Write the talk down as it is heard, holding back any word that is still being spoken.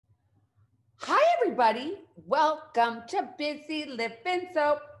everybody. Welcome to Busy Living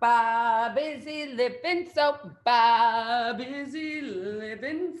Sober. Busy Living Sober. Busy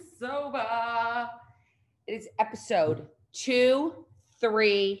Living Sober. It is episode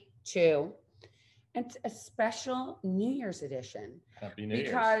 232. It's a special New Year's edition. Happy New Year's.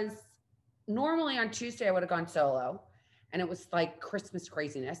 Because normally on Tuesday I would have gone solo and it was like Christmas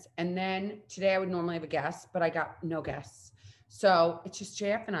craziness. And then today I would normally have a guest, but I got no guests. So it's just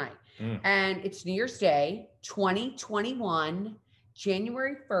JF and I. And it's New Year's Day, 2021,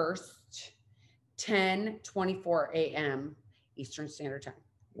 January 1st, 10:24 a.m. Eastern Standard Time.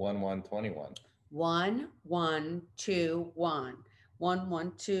 1/1/21. 1/1/2/1.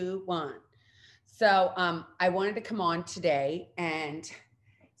 1/1/2/1. So I wanted to come on today and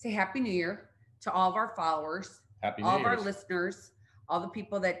say Happy New Year to all of our followers, Happy New all of our Year's. listeners, all the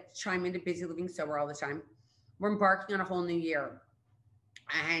people that chime into Busy Living Sober all the time. We're embarking on a whole new year.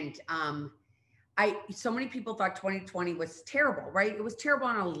 And so many people thought 2020 was terrible, right? It was terrible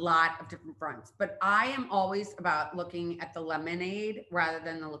on a lot of different fronts, but I am always about looking at the lemonade rather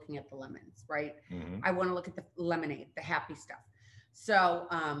than looking at the lemons, right? Mm-hmm. I want to look at the lemonade, the happy stuff. So,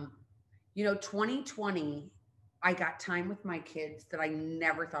 2020, I got time with my kids that I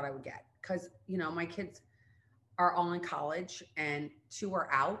never thought I would get because, my kids are all in college and two are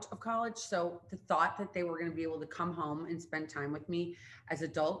out of college. So the thought that they were going to be able to come home and spend time with me as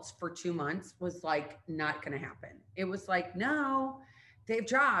adults for 2 months was like not going to happen. It was like, no, they have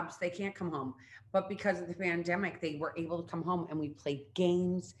jobs. They can't come home. But because of the pandemic, they were able to come home and we played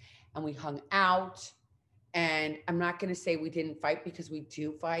games and we hung out. And I'm not going to say we didn't fight because we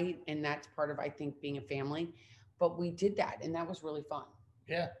do fight. And that's part of, I think, being a family. But we did that. And that was really fun.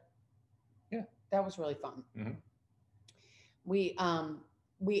 Yeah. That was really fun. Mm-hmm. We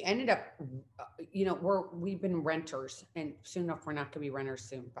ended up, we've been renters, and soon enough, we're not going to be renters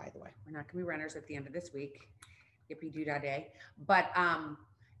soon, by the way. We're not going to be renters at the end of this week. Yippee-doo-dah-day. But,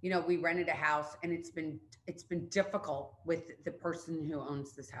 we rented a house, and it's been difficult with the person who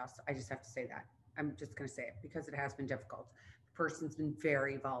owns this house. I just have to say that. I'm just going to say it because it has been difficult. The person's been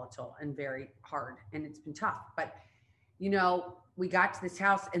very volatile and very hard, and it's been tough. But, we got to this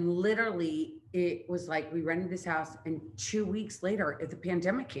house and literally it was like we rented this house and 2 weeks later the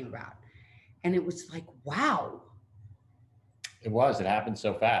pandemic came about. And it was like, wow. It happened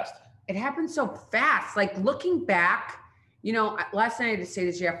so fast. It happened so fast. Like looking back, last night I had to say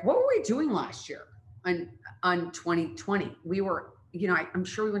to Jeff, what were we doing last year on 2020? We were, I'm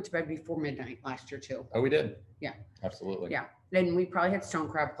sure we went to bed before midnight last year too. Oh, we did. Yeah. Absolutely. Yeah. Then we probably had Stone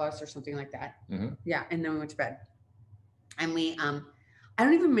Crab Plus or something like that. Mm-hmm. Yeah. And then we went to bed. And we, I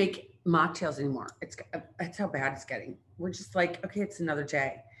don't even make mocktails anymore. That's how bad it's getting. We're just like, okay, it's another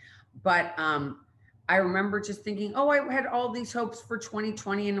day. But I remember just thinking, I had all these hopes for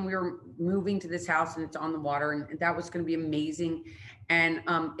 2020 and we were moving to this house and it's on the water and that was going to be amazing. And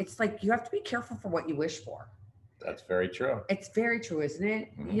it's like, you have to be careful for what you wish for. That's very true. It's very true, isn't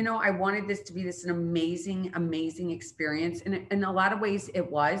it? Mm-hmm. I wanted this to be an amazing, amazing experience. And in a lot of ways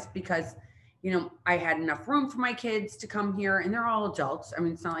it was because I had enough room for my kids to come here and they're all adults. I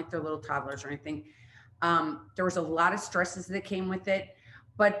mean, it's not like they're little toddlers or anything. There was a lot of stresses that came with it,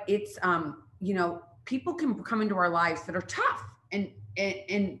 but it's, people can come into our lives that are tough and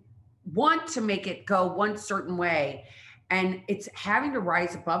want to make it go one certain way. And it's having to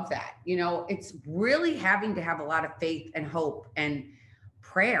rise above that. It's really having to have a lot of faith and hope and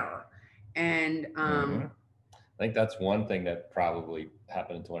prayer. And, mm-hmm. I think that's one thing that probably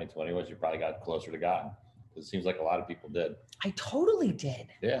happened in 2020 was you probably got closer to God. It seems like a lot of people did. I totally did.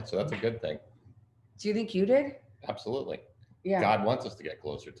 Yeah, so that's a good thing. Do you think you did? Absolutely. Yeah. God wants us to get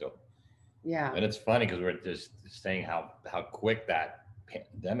closer to him. Yeah. And it's funny because we're just saying how quick that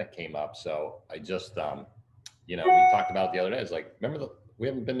pandemic came up. So I just, we talked about it the other day. It's like, remember we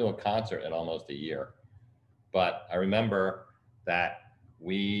haven't been to a concert in almost a year. But I remember that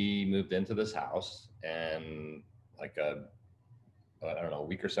we moved into this house and like a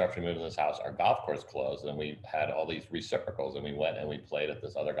week or so after we moved in this house, our golf course closed and we had all these reciprocals and we went and we played at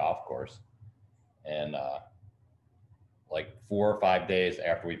this other golf course. And like 4 or 5 days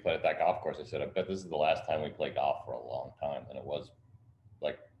after we played at that golf course, I said, I bet this is the last time we play golf for a long time. And it was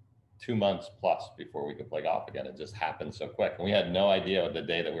like 2 months plus before we could play golf again. It just happened so quick. And we had no idea the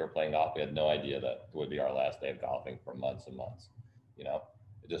day that we were playing golf, we had no idea that it would be our last day of golfing for months and months. It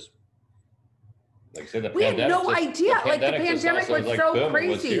just, like I said, we had no idea. Like the pandemic was like, so boom,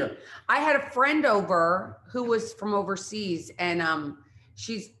 crazy. I had a friend over who was from overseas, and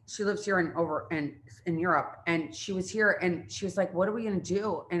she lives here in Europe, and she was here, and she was like, "What are we gonna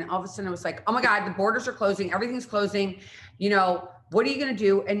do?" And all of a sudden, it was like, "Oh my God, the borders are closing, everything's closing. What are you gonna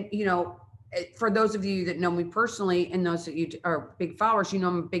do?" And for those of you that know me personally and those that you are big followers, you know,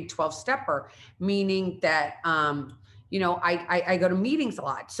 I'm a big 12 stepper, meaning that, you know, I go to meetings a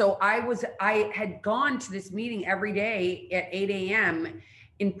lot. So I had gone to this meeting every day at 8 a.m.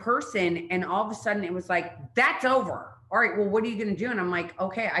 in person. And all of a sudden it was like, that's over. All right, well, what are you going to do? And I'm like,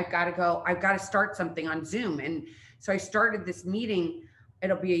 okay, I've got to start something on Zoom. And so I started this meeting.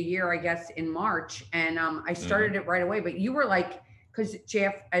 It'll be a year, I guess, in March. And I started it right away. But you were like, because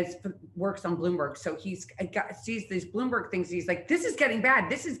Jeff works on Bloomberg. So sees these Bloomberg things. And he's like, this is getting bad.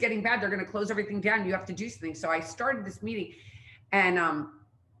 This is getting bad. They're going to close everything down. You have to do something. So I started this meeting. And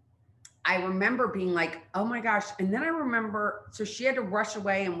I remember being like, oh my gosh. And then I remember, so she had to rush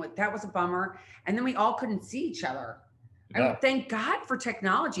away and that was a bummer. And then we all couldn't see each other. Yeah. Thank God for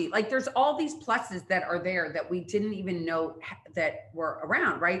technology. Like there's all these pluses that are there that we didn't even know that were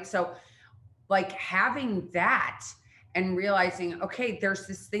around, right? So like having that and realizing, okay, there's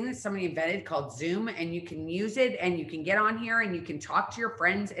this thing that somebody invented called Zoom and you can use it and you can get on here and you can talk to your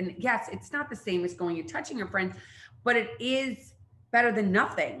friends. And yes, it's not the same as going and touching your friends, but it is better than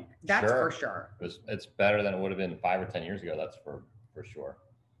nothing. That's for sure. It's better than it would have been 5 or 10 years ago. That's for sure.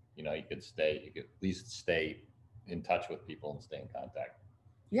 You know, you could at least stay in touch with people and stay in contact.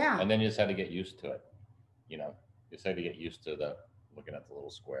 Yeah. And then you just had to get used to it. You know, you just had to get used to looking at the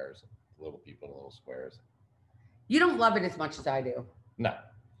little squares, the little people in the little squares. You don't love it as much as I do. No.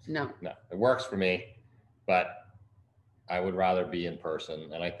 It works for me, but I would rather be in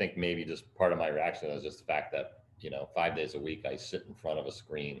person. And I think maybe just part of my reaction was just the fact that, you know, 5 days a week, I sit in front of a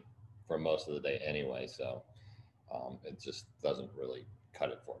screen for most of the day anyway. So it just doesn't really cut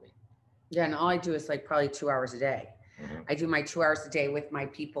it for me. Yeah, and all I do is like probably 2 hours a day. Mm-hmm. I do my 2 hours a day with my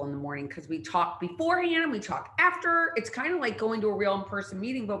people in the morning because we talk beforehand and we talk after. It's kind of like going to a real in-person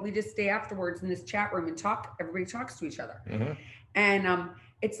meeting, but we just stay afterwards in this chat room and talk. Everybody talks to each other. Mm-hmm. And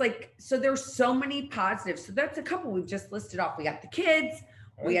it's like, so there's so many positives. So that's a couple we've just listed off. We got the kids.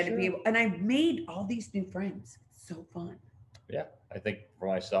 We had to be able, and I made all these new friends. It's so fun. Yeah, I think for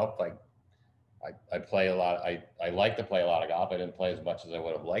myself, like I play a lot. I like to play a lot of golf. I didn't play as much as I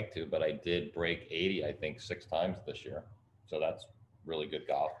would have liked to, but I did break 80, I think 6 times this year. So that's really good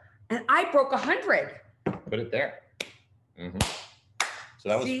golf. And I broke 100. Put it there. Mm-hmm. So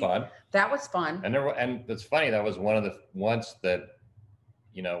that was fun. That was fun. And it's funny. That was once the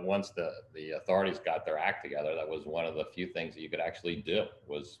authorities got their act together, that was one of the few things that you could actually do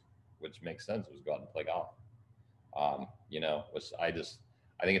which makes sense, was go out and play golf.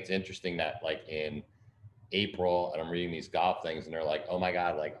 I think it's interesting that like in April, and I'm reading these golf things and they're like, oh my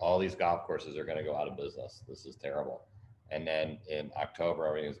God, like all these golf courses are going to go out of business. This is terrible. And then in October,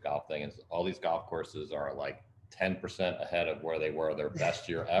 I'm reading this golf thing and all these golf courses are like 10% ahead of where they were their best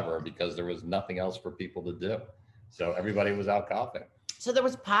year ever because there was nothing else for people to do. So everybody was out golfing. So there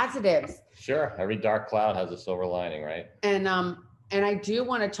was positives. Sure. Every dark cloud has a silver lining, right? And I do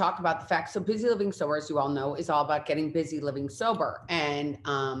want to talk about the fact, so Busy Living Sober, as you all know, is all about getting busy living sober. And,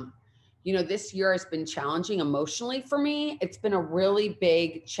 this year has been challenging emotionally for me. It's been a really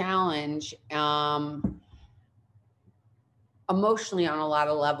big challenge emotionally on a lot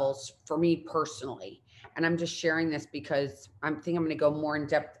of levels for me personally. And I'm just sharing this because I think I'm going to go more in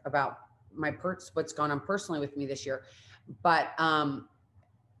depth about what's going on personally with me this year. But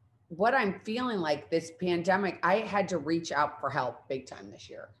what I'm feeling like this pandemic, I had to reach out for help big time this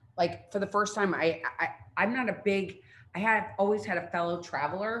year. Like for the first time, I'm not I have always had a fellow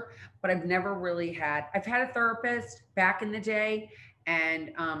traveler, but I've never really I've had a therapist back in the day.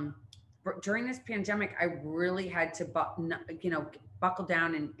 And during this pandemic, I really had to, buckle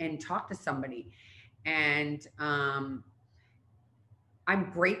down and talk to somebody. And I'm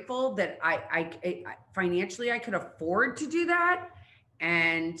grateful that I financially, I could afford to do that.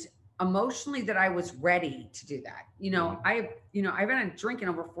 And emotionally that I was ready to do that. I've been drinking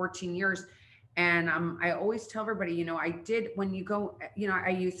over 14 years and I always tell everybody, I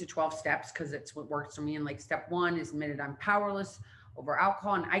use the 12 steps because it's what works for me. And like step 1 is admitted I'm powerless over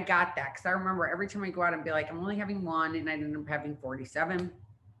alcohol. And I got that because I remember every time I go out and be like, I'm only having 1 and I ended up having 47.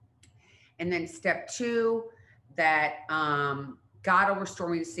 And then step 2, that God will restore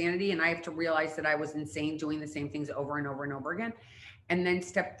me to sanity. And I have to realize that I was insane doing the same things over and over and over again. And then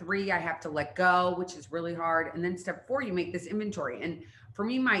step 3, I have to let go, which is really hard. And then step 4, you make this inventory. And for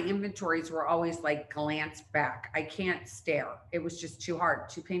me, my inventories were always like glance back. I can't stare. It was just too hard,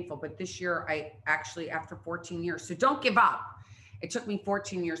 too painful. But this year, I actually, after 14 years, so don't give up. It took me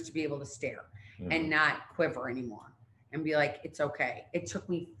 14 years to be able to stare and not quiver anymore and be like, it's okay. It took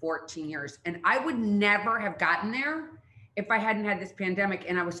me 14 years. And I would never have gotten there if I hadn't had this pandemic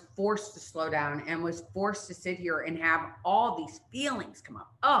and I was forced to slow down and was forced to sit here and have all these feelings come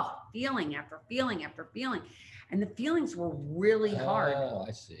up. Oh, feeling after feeling after feeling. And the feelings were really hard. Oh,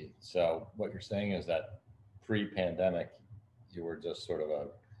 I see. So what you're saying is that pre-pandemic, you were just sort of a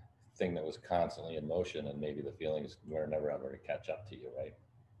thing that was constantly in motion, and maybe the feelings were never ever to catch up to you, right?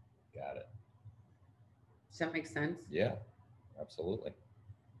 Got it. Does that make sense? Yeah, absolutely.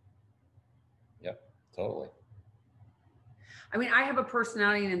 Yep, totally. I mean, I have a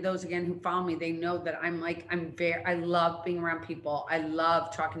personality, and those again who follow me, they know that I love being around people. I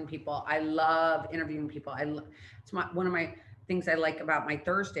love talking to people. I love interviewing people. It's one of my things I like about my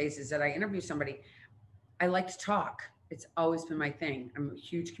Thursdays is that I interview somebody. I like to talk. It's always been my thing. I'm a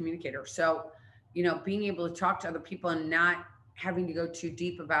huge communicator. So, being able to talk to other people and not having to go too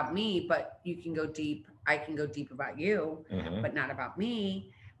deep about me, but you can go deep. I can go deep about you, Hmm. but not about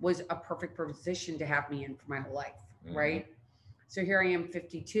me, was a perfect position to have me in for my whole life. Hmm. Right. So here I am,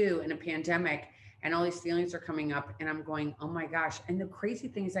 52, in a pandemic, and all these feelings are coming up, and I'm going, oh my gosh. And the crazy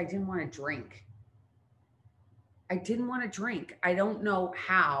thing is, I didn't want to drink. I didn't want to drink. I don't know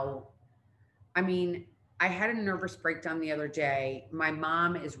how. I mean, I had a nervous breakdown the other day. My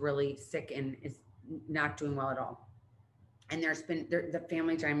mom is really sick and is not doing well at all. And the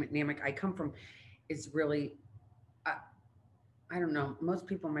family dynamic I come from is really, uh, I don't know. Most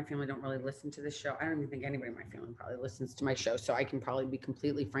people in my family don't really listen to this show. I don't even think anybody in my family probably listens to my show. So I can probably be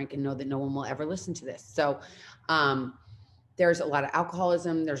completely frank and know that no one will ever listen to this. So um, there's a lot of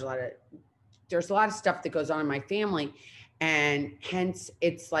alcoholism. There's a lot of stuff that goes on in my family. And hence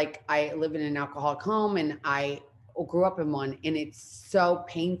it's like I live in an alcoholic home and I grew up in one, and it's so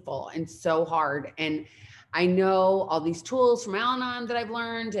painful and so hard. And I know all these tools from Al-Anon that I've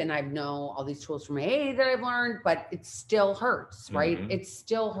learned, and I know all these tools from AA that I've learned, but it still hurts, right? Hmm. It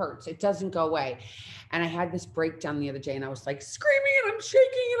still hurts. It doesn't go away. And I had this breakdown the other day, and I was like screaming and I'm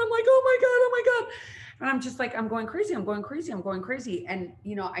shaking and I'm like, oh my God, oh my God. And I'm just like, I'm going crazy. I'm going crazy. I'm going crazy. And,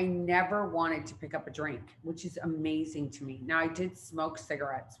 I never wanted to pick up a drink, which is amazing to me. Now, I did smoke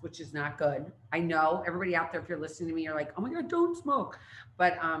cigarettes, which is not good. I know everybody out there, if you're listening to me, you're like, oh my God, don't smoke.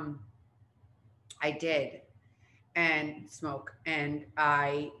 But I did and smoke. And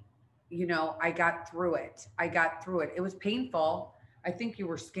I got through it. I got through it. It was painful. I think you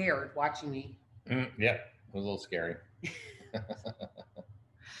were scared watching me. Yeah, it was a little scary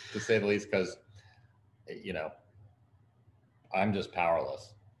to say the least, because you know I'm just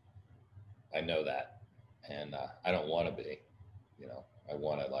powerless. I know that, and I don't want to be. I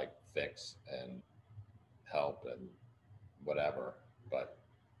want to like fix and help and whatever, but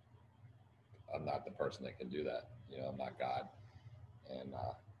I'm not the person that can do that. I'm not God, and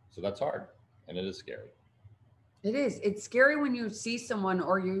so that's hard, and it is scary. It is. It's scary when you see someone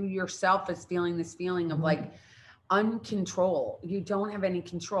or you yourself is feeling this feeling of like uncontrol. You don't have any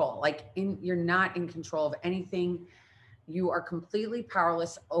control. You're not in control of anything. You are completely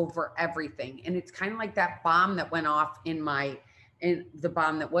powerless over everything. And it's kind of like that bomb that went off in the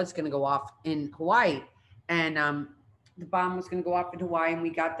bomb that was going to go off in Hawaii. And the bomb was going to go off in Hawaii, and we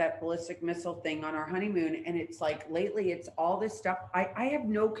got that ballistic missile thing on our honeymoon. And it's like lately, it's all this stuff. I have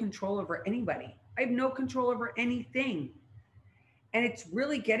no control over anybody. I have no control over anything. And it's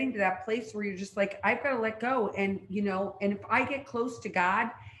really getting to that place where you're just like, I've got to let go. And if I get close to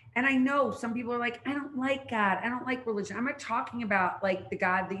God, and I know some people are like, I don't like God. I don't like religion. I'm not talking about like the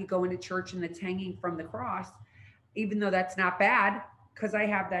God that you go into church and that's hanging from the cross, even though that's not bad, because I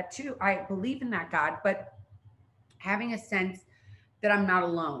have that too. I believe in that God, but having a sense that I'm not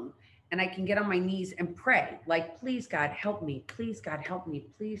alone, and I can get on my knees and pray, like, please, God, help me. Please, God, help me.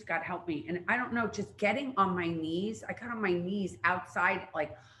 Please, God, help me. And I don't know, just getting on my knees. I got on my knees outside,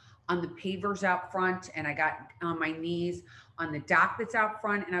 like on the pavers out front, and I got on my knees on the dock that's out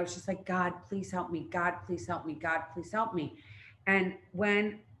front. And I was just like, God, please help me. God, please help me. God, please help me. And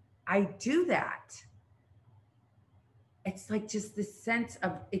when I do that, it's like just this sense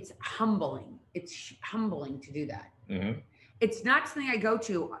of it's humbling. It's humbling to do that. Hmm. It's not something I go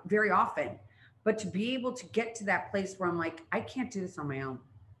to very often, but to be able to get to that place where I'm like, I can't do this on my own.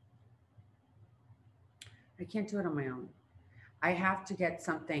 I can't do it on my own. I have to get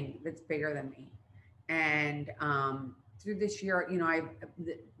something that's bigger than me. And through this year,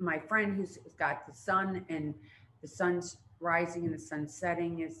 my friend who's got the sun, and the sun's rising and the sun's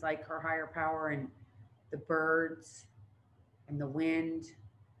setting is like her higher power, and the birds and the wind,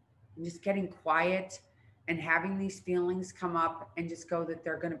 and just getting quiet and having these feelings come up and just go that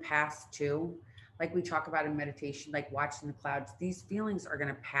they're going to pass too. Like we talk about in meditation, like watching the clouds, these feelings are going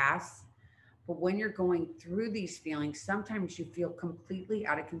to pass. But when you're going through these feelings, sometimes you feel completely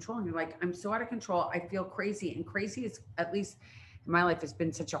out of control and you're like, I'm so out of control. I feel crazy. And crazy is, at least in my life, has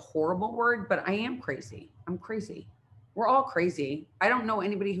been such a horrible word, but I am crazy. I'm crazy. We're all crazy. I don't know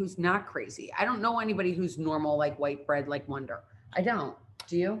anybody who's not crazy. I don't know anybody who's normal, like white bread, like Wonder. I don't.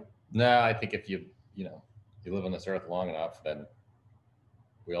 Do you? No, I think if you know, you live on this earth long enough, then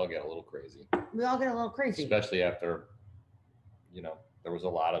we all get a little crazy, We all get a little crazy. especially after, you know, there was a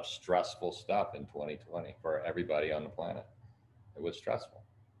lot of stressful stuff in 2020 for everybody on the planet. It was stressful.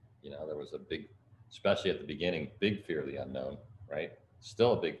 You know, there was a big, especially at the beginning, big fear of the unknown, right?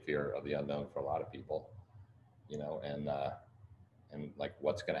 Still a big fear of the unknown for a lot of people, you know, and like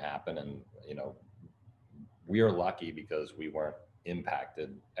what's going to happen. And, you know, we are lucky because we weren't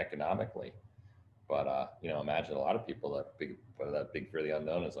impacted economically. But, you know, imagine a lot of people that big fear of the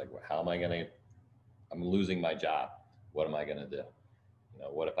unknown is like, well, how am I going to, I'm losing my job. What am I going to do? You know,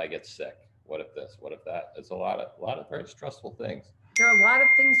 what if I get sick? What if this? What if that? It's a lot of very stressful things. There are a lot of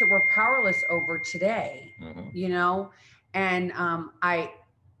things that we're powerless over today, Mm-hmm. you know, and I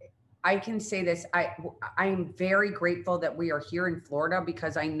can say this. I am very grateful that we are here in Florida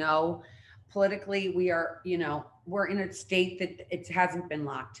because I know politically we are, you know, we're in a state that it hasn't been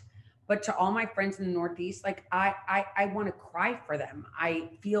locked. But to all my friends in the Northeast, like I want to cry for them.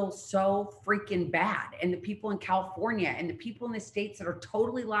 I feel so freaking bad. And the people in California and the people in the states that are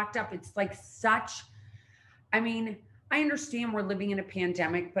totally locked up, it's like such, I mean, I understand we're living in a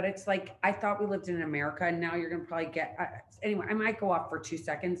pandemic, but it's like I thought we lived in America, and now you're going to probably get. Anyway, I might go off for 2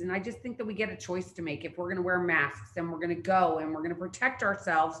 seconds, and I just think that we get a choice to make. If we're going to wear masks, and we're going to go, and we're going to protect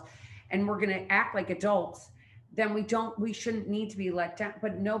ourselves, and we're going to act like adults, then we shouldn't need to be let down.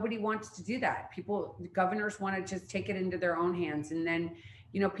 But nobody wants to do that. Governors want to just take it into their own hands, and then,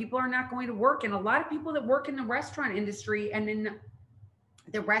 you know, people are not going to work, and a lot of people that work in the restaurant industry and in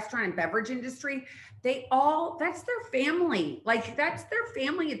the restaurant and beverage industry, that's their family. Like that's their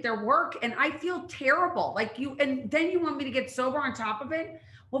family at their work. And I feel terrible. Like and then you want me to get sober on top of it?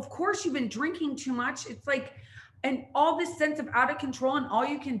 Well, of course you've been drinking too much. It's like, and all this sense of out of control, and all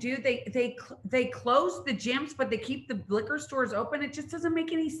you can do, they close the gyms, but they keep the liquor stores open. It just doesn't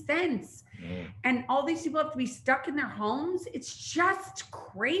make any sense. And all these people have to be stuck in their homes. It's just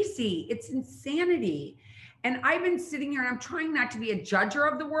crazy. It's insanity. And I've been sitting here and I'm trying not to be a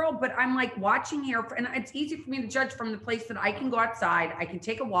judger of the world, but I'm like watching here, and it's easy for me to judge from the place that I can go outside, I can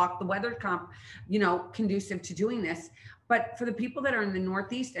take a walk, the weather's conducive to doing this. But for the people that are in the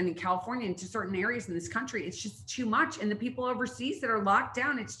Northeast and in California and to certain areas in this country, it's just too much. And the people overseas that are locked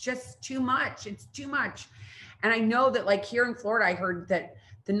down, it's just too much. It's too much. And I know that like here in Florida, I heard that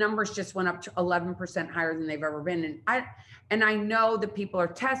the numbers just went up to 11% higher than they've ever been. And I know that people are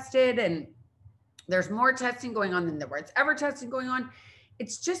tested and there's more testing going on than there was ever testing going on.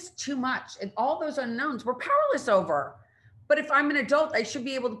 It's just too much. And all those unknowns we're powerless over. But if I'm an adult, I should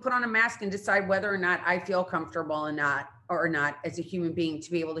be able to put on a mask and decide whether or not I feel comfortable or not as a human being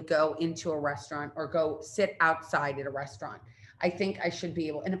to be able to go into a restaurant or go sit outside at a restaurant. I think I should be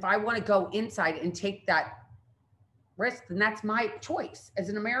able. And if I want to go inside and take that risk, then that's my choice as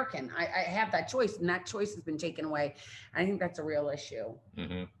an American. I have that choice, and that choice has been taken away. I think that's a real issue.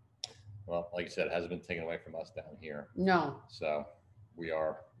 Mm-hmm. Well, like you said, it hasn't been taken away from us down here. No. So we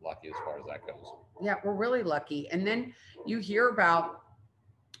are lucky as far as that goes. Yeah, we're really lucky. And then you hear about,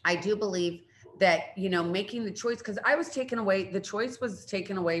 I do believe that, you know, making the choice, because I was taken away, the choice was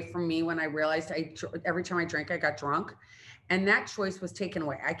taken away from me when I realized every time I drank, I got drunk. And that choice was taken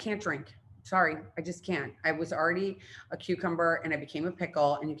away. I can't drink. Sorry, I just can't. I was already a cucumber and I became a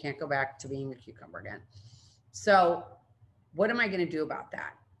pickle, and you can't go back to being a cucumber again. So what am I going to do about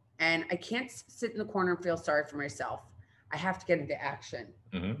that? And I can't sit in the corner and feel sorry for myself. I have to get into action.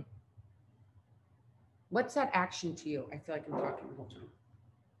 Mm-hmm. What's that action to you? I feel like I'm talking the whole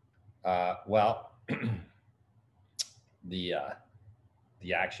time. Well, the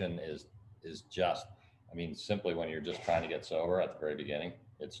action is just, I mean, simply when you're just trying to get sober at the very beginning,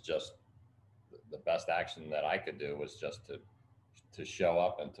 it's just the best action that I could do was just to show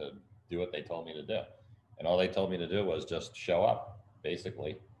up and to do what they told me to do. And all they told me to do was just show up,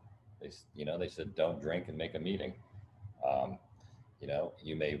 basically. They said, don't drink and make a meeting.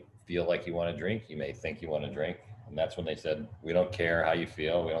 You may feel like you want to drink. You may think you want to drink. And that's when they said, we don't care how you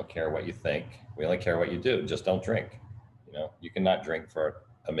feel. We don't care what you think. We only care what you do. Just don't drink. You cannot drink for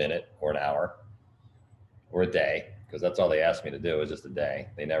a minute or an hour or a day, because that's all they asked me to do, is just a day.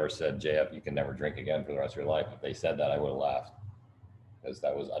 They never said, JF, you can never drink again for the rest of your life. If they said that, I would have laughed, because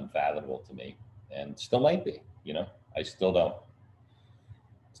that was unfathomable to me, and still might be. I still don't.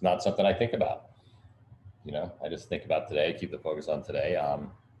 It's not something I think about. I just think about today, keep the focus on today.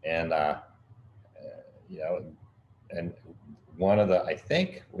 you know, and one of the, I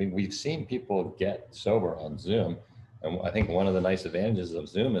think we've seen people get sober on Zoom. And I think one of the nice advantages of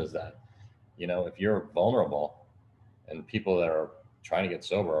Zoom is that, you know, if you're vulnerable and people that are trying to get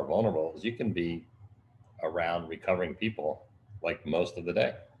sober are vulnerable, is you can be around recovering people like most of the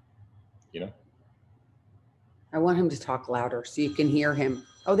day, you know? I want him to talk louder so you can hear him.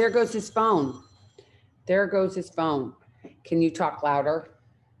 Oh, there goes his phone. There goes his phone. Can you talk louder?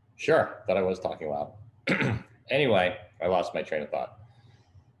 Sure, thought I was talking loud. Anyway, I lost my train of thought.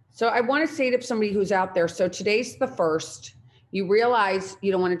 So I want to say to somebody who's out there, so today's the 1st. You realize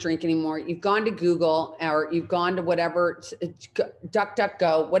you don't want to drink anymore. You've gone to Google or you've gone to whatever,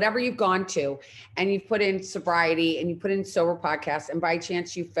 DuckDuckGo, whatever you've gone to, and you've put in sobriety and you put in sober podcast. And by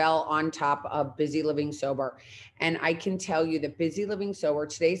chance you fell on top of Busy Living Sober. And I can tell you that Busy Living Sober,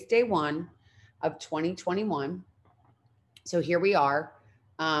 today's day 1 of 2021. So here we are.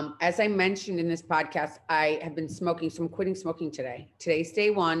 As I mentioned in this podcast, I have been smoking, so I'm quitting smoking today. Today's day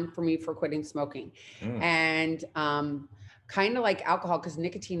 1 for me for quitting smoking. And kind of like alcohol, because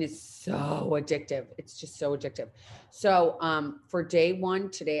nicotine is so addictive. It's just so addictive. So for day 1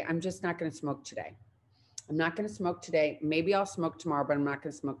 today, I'm just not going to smoke today. I'm not going to smoke today. Maybe I'll smoke tomorrow, but I'm not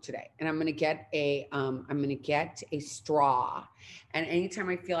going to smoke today. And I'm going to get a straw. And anytime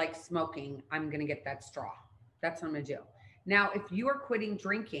I feel like smoking, I'm going to get that straw. That's what I'm going to do. Now, if you are quitting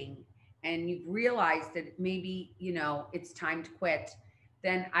drinking and you've realized that maybe, you know, it's time to quit,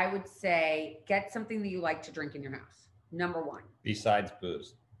 then I would say get something that you like to drink in your house. Number 1. Besides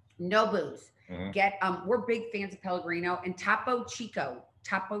booze. No booze. Get, we're big fans of Pellegrino and Topo Chico.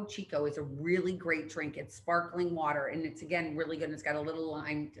 Topo Chico is a really great drink. It's sparkling water and it's, again, really good. And it's got a little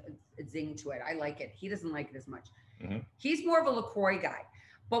lime zing to it. I like it. He doesn't like it as much. He's more of a LaCroix guy.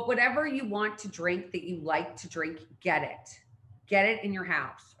 But whatever you want to drink that you like to drink, get it. Get it in your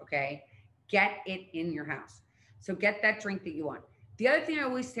house, okay? Get it in your house. So get that drink that you want. The other thing I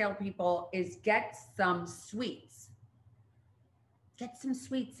always tell people is get some sweets. Get some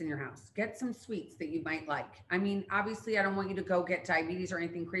sweets in your house. Get some sweets that you might like. I mean, obviously, I don't want you to go get diabetes or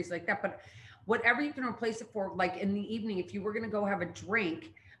anything crazy like that, but whatever you can replace it for, like in the evening, if you were going to go have a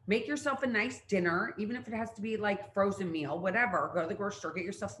drink, make yourself a nice dinner, even if it has to be like frozen meal, whatever. Go to the grocery store, get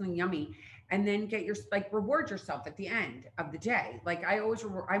yourself something yummy, and then get your, like, reward yourself at the end of the day. Like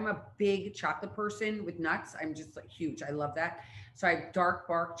I'm a big chocolate person with nuts. I'm just like huge. I love that. So I have dark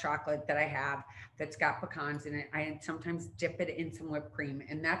bark chocolate that I have that's got pecans in it. I sometimes dip it in some whipped cream,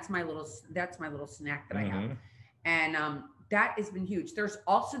 and that's my little snack that I have. And that has been huge. There's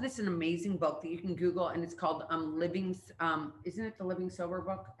also this an amazing book that you can Google, and it's called Living. Isn't it the Living Sober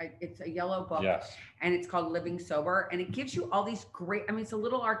book? It's a yellow book, Yes. And it's called Living Sober, and it gives you all these great. I mean, it's a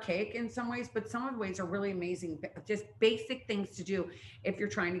little archaic in some ways, but some of the ways are really amazing. Just basic things to do if you're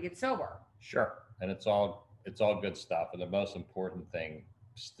trying to get sober. Sure, and it's all good stuff. And the most important thing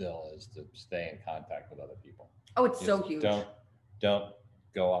still is to stay in contact with other people. Oh, it's so huge. Don't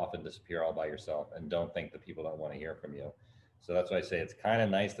go off and disappear all by yourself, and don't think that people don't want to hear from you. So that's why I say it's kind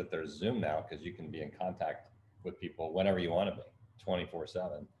of nice that there's Zoom now, because you can be in contact with people whenever you want to be,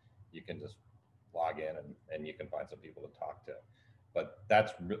 24/7. You can just log in and you can find some people to talk to. But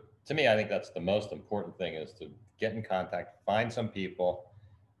that's, to me, I think that's the most important thing, is to get in contact, find some people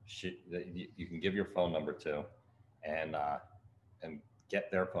that you can give your phone number to, and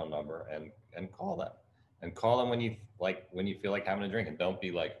get their phone number and call them. And call them when you feel like having a drink, and don't be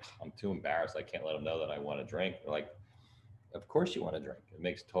like, I'm too embarrassed, I can't let them know that I want to drink. They're like, of course you want to drink. It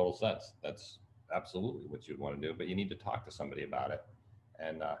makes total sense. That's absolutely what you'd want to do, but you need to talk to somebody about it.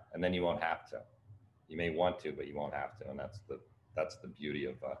 And then you won't have to. You may want to, but you won't have to. And that's the beauty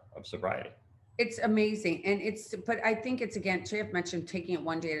of sobriety. It's amazing. And but I think it's, again, Jeff mentioned taking it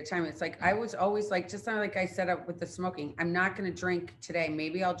one day at a time. It's like, I was always like, just like I set up with the smoking, I'm not going to drink today.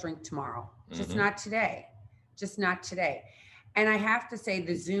 Maybe I'll drink tomorrow. Just not today. Just not today. And I have to say,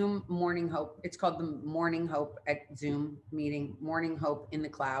 the Zoom Morning Hope, it's called the Morning Hope at Zoom meeting, Morning Hope in the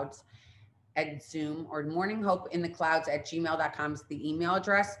Clouds at Zoom, or Morning Hope in the Clouds at gmail.com is the email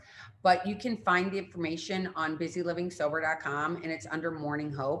address. But you can find the information on busylivingsober.com, and it's under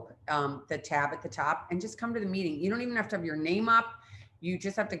Morning Hope, the tab at the top, and just come to the meeting. You don't even have to have your name up. You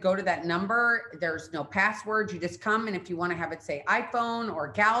just have to go to that number. There's no password. You just come, and if you want to have it say iPhone or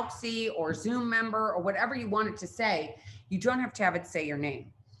Galaxy or Zoom member or whatever you want it to say, you don't have to have it say your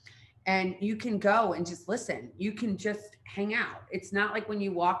name. And you can go and just listen. You can just hang out. It's not like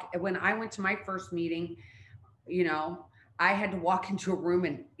when I went to my first meeting, you know, I had to walk into a room,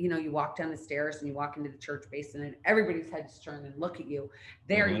 and, you know, you walk down the stairs and you walk into the church basement, and everybody's heads turn and look at you.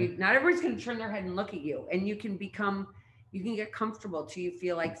 Not everybody's going to turn their head and look at you. And you can get comfortable till you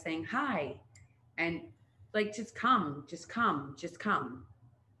feel like saying hi. And Like, just come, just come, just come.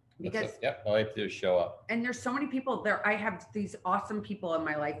 Because Yep, all I have to do is show up. and there's so many people there. I have these awesome people in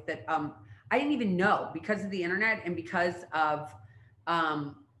my life that I didn't even know because of the internet and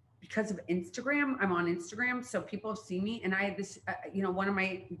um because of Instagram. I'm on Instagram, so people have seen me, and I had this one of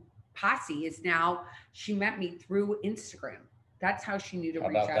my posse is now, she met me through Instagram. That's how she knew to How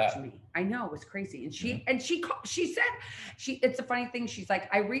reach about out that? to me. I know, it was crazy. And Mhm. she said, it's a funny thing. She's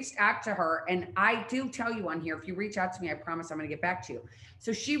like, I reached out to her, and I do tell you on here, if you reach out to me, I promise I'm going to get back to you.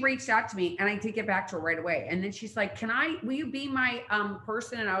 So she reached out to me, and I did get back to her right away. And then she's like, will you be my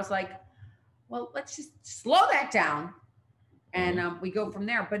person? And I was like, well, let's just slow that down. And we go from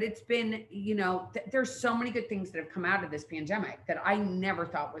there. But it's been, there's so many good things that have come out of this pandemic that I never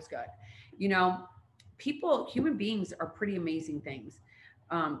thought was good. You know, human beings are pretty amazing things.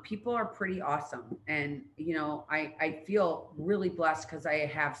 People are pretty awesome. And, I feel really blessed because I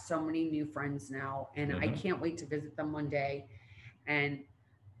have so many new friends now, and I Mhm. can't wait to visit them one day. And,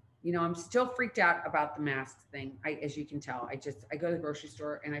 I'm still freaked out about the mask thing. As you can tell, I go to the grocery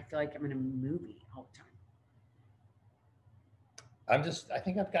store and I feel like I'm in a movie all the time. I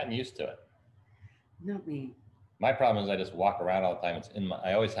think I've gotten used to it. Not me. My problem is I just walk around all the time.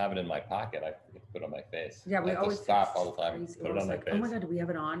 I always have it in my pocket. I forget to put it on my face. Yeah, we I have always to stop all the time, crazy. put it Always on my like, oh my face. God, do we have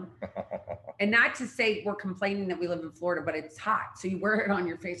it on? And not to say we're complaining that we live in Florida, but it's hot. So you wear it on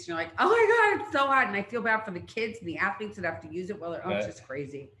your face and you're like, oh my God, it's so hot. And I feel bad for the kids and the athletes that have to use it while they're, it's Right. just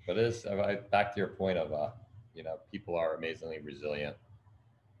crazy. But back to your point of, people are amazingly resilient,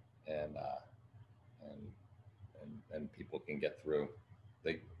 and people can get through.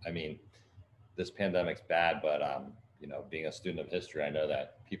 This pandemic's bad, but being a student of history, I know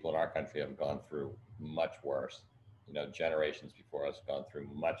that people in our country have gone through much worse. Generations before us gone through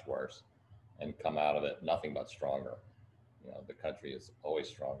much worse, and come out of it nothing but stronger. The country is always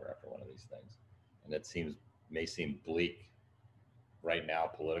stronger after one of these things, and may seem bleak right now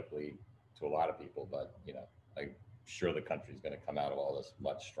politically to a lot of people, but I'm sure the country is going to come out of all this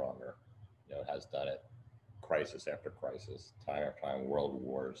much stronger. It has done it, crisis after crisis, time after time, world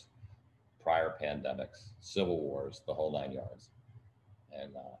wars, prior pandemics, civil wars, the whole 9 yards.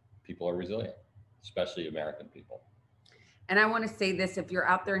 And people are resilient, especially American people. And I want to say this, if you're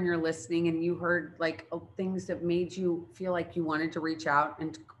out there and you're listening and you heard things that made you feel like you wanted to reach out,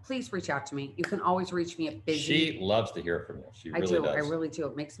 and please reach out to me. You can always reach me at busy. She loves to hear from you. She really does. I really do.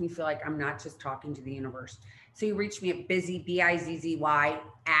 It makes me feel like I'm not just talking to the universe. So you reach me at busy, BIZZY,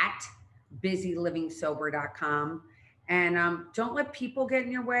 at busylivingsober.com. And don't let people get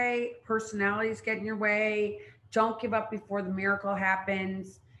in your way, personalities get in your way. Don't give up before the miracle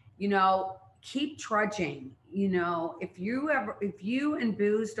happens. Keep trudging. If you and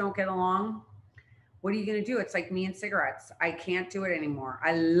booze don't get along, what are you going to do? It's like me and cigarettes. I can't do it anymore.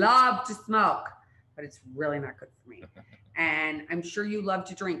 I love to smoke, but it's really not good for me. And I'm sure you love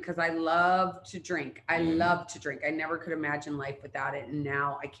to drink, because I love to drink. I love to drink. I never could imagine life without it. And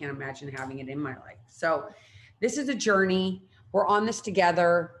now I can't imagine having it in my life. So this is a journey. We're on this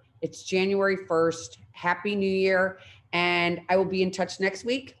together. It's January 1st. Happy New Year. And I will be in touch next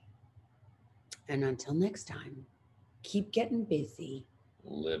week. And until next time, keep getting busy.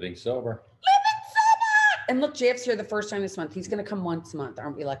 Living sober. And look, JF's here the first time this month. He's going to come once a month.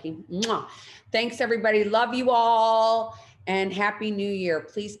 Aren't we lucky? Mwah. Thanks, everybody. Love you all. And Happy New Year.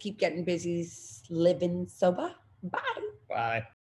 Please keep getting busy, living sober. Bye. Bye.